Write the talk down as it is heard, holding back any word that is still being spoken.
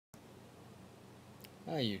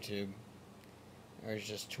Hi YouTube. I was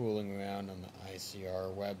just tooling around on the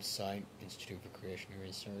ICR website, Institute for Creation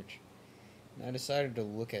Research, and I decided to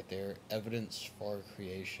look at their Evidence for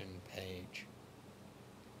Creation page.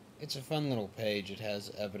 It's a fun little page. It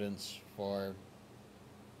has evidence for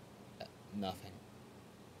nothing.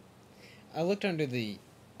 I looked under the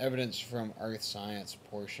Evidence from Earth Science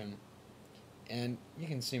portion, and you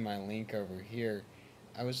can see my link over here.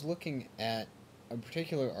 I was looking at a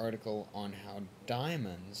particular article on how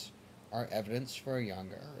diamonds are evidence for a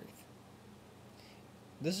younger Earth.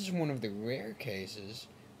 This is one of the rare cases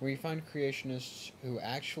where you find creationists who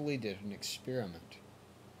actually did an experiment.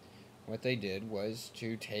 What they did was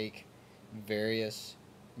to take various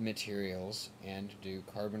materials and do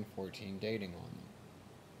carbon-14 dating on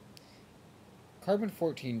them.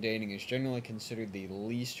 Carbon-14 dating is generally considered the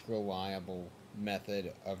least reliable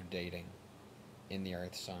method of dating in the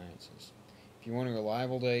earth sciences. If you want a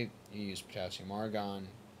reliable date, you use Potassium-Argon,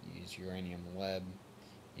 you use uranium-lead,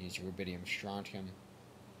 you use rubidium-strontium.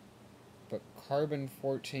 But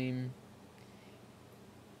carbon-14,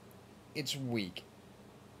 it's weak.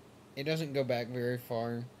 It doesn't go back very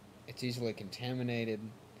far. It's easily contaminated.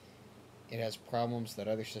 It has problems that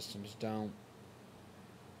other systems don't.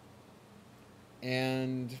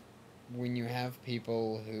 And when you have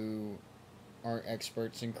people who are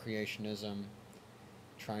experts in creationism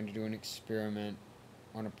trying to do an experiment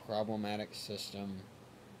on a problematic system,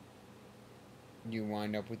 you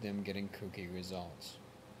wind up with them getting kooky results.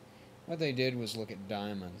 What they did was look at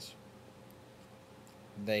diamonds.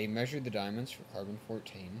 They measured the diamonds for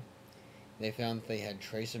carbon-14. They found that they had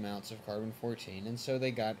trace amounts of carbon-14, and so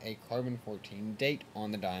they got a carbon-14 date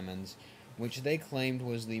on the diamonds, which they claimed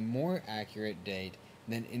was the more accurate date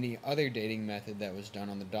than any other dating method that was done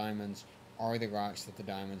on the diamonds or the rocks that the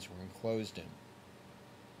diamonds were enclosed in.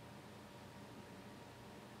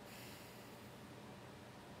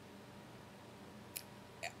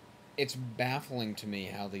 It's baffling to me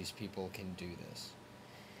how these people can do this.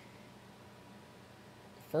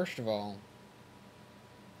 First of all,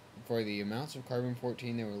 for the amounts of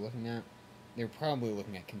carbon-14 they were looking at, they were probably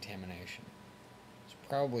looking at contamination. It's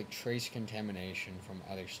probably trace contamination from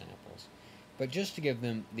other samples. But just to give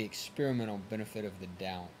them the experimental benefit of the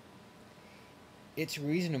doubt, it's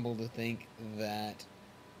reasonable to think that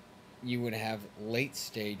you would have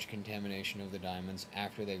late-stage contamination of the diamonds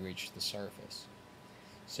after they reach the surface.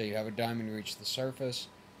 So you have a diamond reach the surface,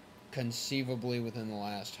 conceivably within the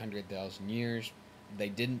last 100,000 years. They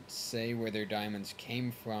didn't say where their diamonds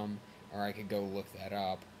came from, or I could go look that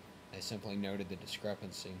up. They simply noted the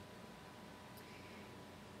discrepancy.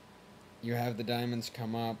 You have the diamonds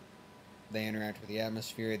come up, they interact with the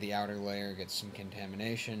atmosphere, the outer layer gets some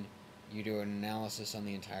contamination. You do an analysis on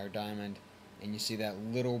the entire diamond, and you see that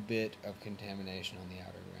little bit of contamination on the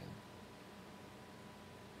outer rim.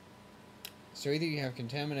 So either you have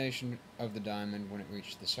contamination of the diamond when it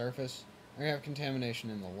reached the surface, or you have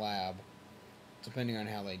contamination in the lab, depending on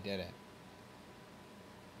how they did it.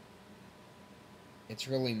 It's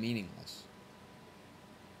really meaningless.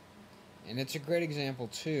 And it's a great example,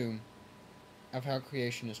 too, of how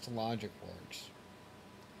creationist logic works.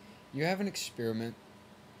 You have an experiment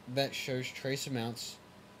that shows trace amounts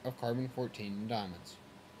of carbon-14 in diamonds.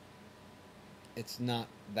 It's not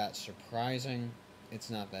that surprising.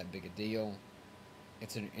 It's not that big a deal.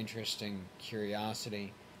 It's an interesting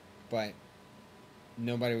curiosity, but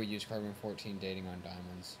nobody would use carbon-14 dating on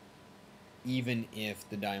diamonds, even if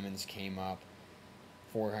the diamonds came up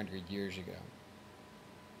 400 years ago.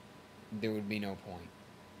 There would be no point,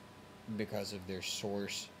 because of their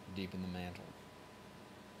source deep in the mantle.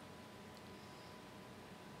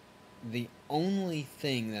 The only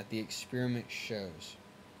thing that the experiment shows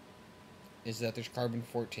is that there's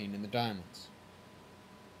carbon-14 in the diamonds.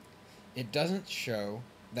 It doesn't show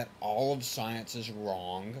that all of science is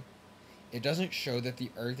wrong. It doesn't show that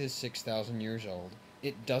the Earth is 6,000 years old.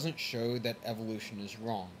 It doesn't show that evolution is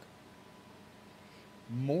wrong.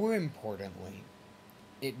 More importantly,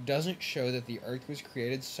 it doesn't show that the Earth was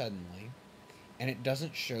created suddenly, and it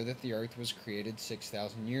doesn't show that the Earth was created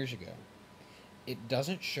 6,000 years ago. It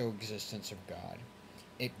doesn't show existence of God.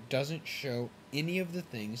 It doesn't show any of the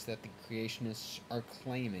things that the creationists are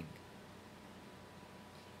claiming.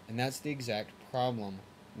 And that's the exact problem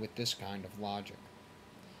with this kind of logic.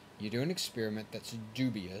 You do an experiment that's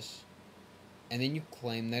dubious, and then you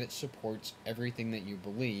claim that it supports everything that you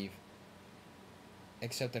believe,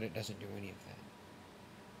 except that it doesn't do any of that.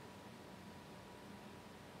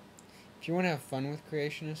 If you want to have fun with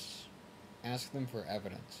creationists, ask them for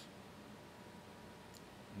evidence.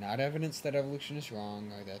 Not evidence that evolution is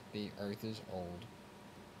wrong or that the Earth is old.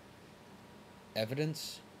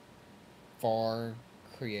 Evidence for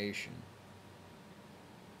creation.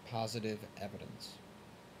 Positive evidence.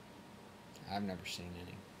 I've never seen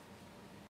any.